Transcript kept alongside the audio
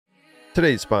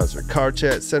Today's sponsor,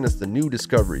 carchet, sent us the new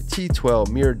Discovery T12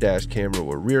 mirror dash camera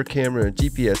with rear camera and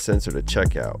GPS sensor to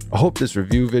check out. I hope this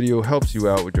review video helps you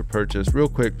out with your purchase. Real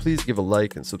quick, please give a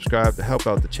like and subscribe to help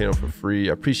out the channel for free.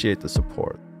 I appreciate the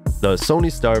support. The Sony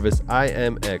SkagBeatz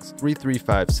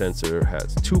IMX335 sensor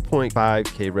has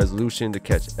 2.5K resolution to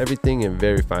catch everything in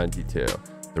very fine detail.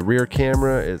 The rear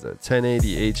camera is a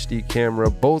 1080 HD camera.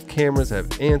 Both cameras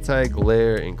have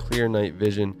anti-glare and clear night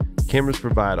vision. Cameras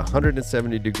provide a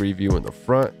 170-degree view in the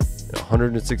front and a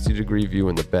 160-degree view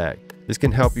in the back. This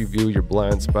can help you view your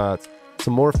blind spots.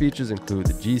 Some more features include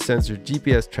the G sensor,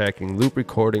 GPS tracking, loop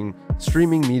recording,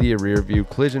 streaming media rear view,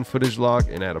 collision footage log,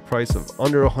 and at a price of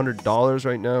under $100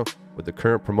 right now with the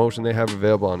current promotion they have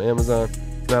available on Amazon,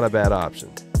 it's not a bad option.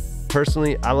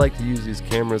 Personally, I like to use these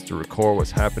cameras to record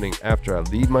what's happening after I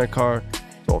leave my car.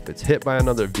 So if it's hit by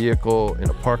another vehicle in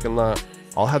a parking lot,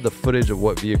 I'll have the footage of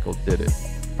what vehicle did it.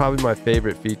 Probably my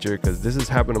favorite feature because this has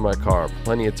happened to my car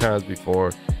plenty of times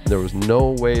before. There was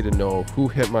no way to know who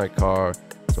hit my car,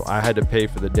 so I had to pay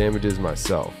for the damages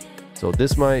myself. So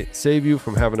this might save you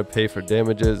from having to pay for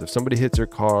damages if somebody hits your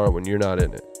car when you're not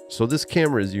in it. So this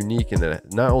camera is unique in that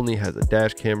it not only has a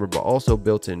dash camera but also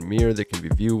built-in mirror that can be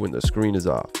viewed when the screen is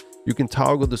off. You can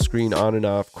toggle the screen on and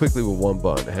off quickly with one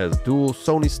button. It has dual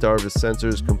Sony SkagBeatz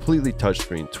sensors, completely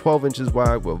touchscreen, 12 inches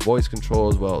wide with voice control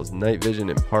as well as night vision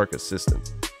and park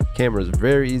assistance. Camera is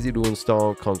very easy to install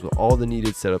and comes with all the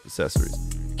needed setup accessories.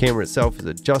 The camera itself is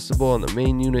adjustable on the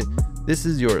main unit. This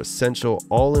is your essential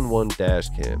all-in-one dash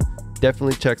cam.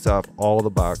 Definitely checks off all the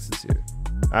boxes here.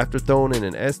 After throwing in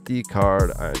an SD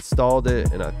card, I installed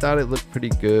it and I thought it looked pretty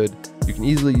good. You can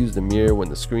easily use the mirror when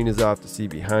the screen is off to see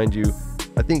behind you.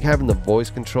 I think having the voice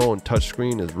control and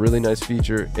touchscreen is a really nice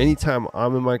feature. Anytime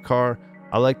I'm in my car,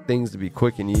 I like things to be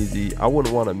quick and easy. I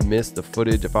wouldn't want to miss the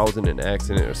footage if I was in an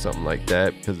accident or something like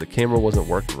that because the camera wasn't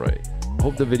working right. I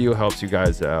hope the video helps you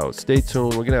guys out. Stay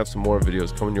tuned. We're going to have some more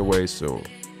videos coming your way soon.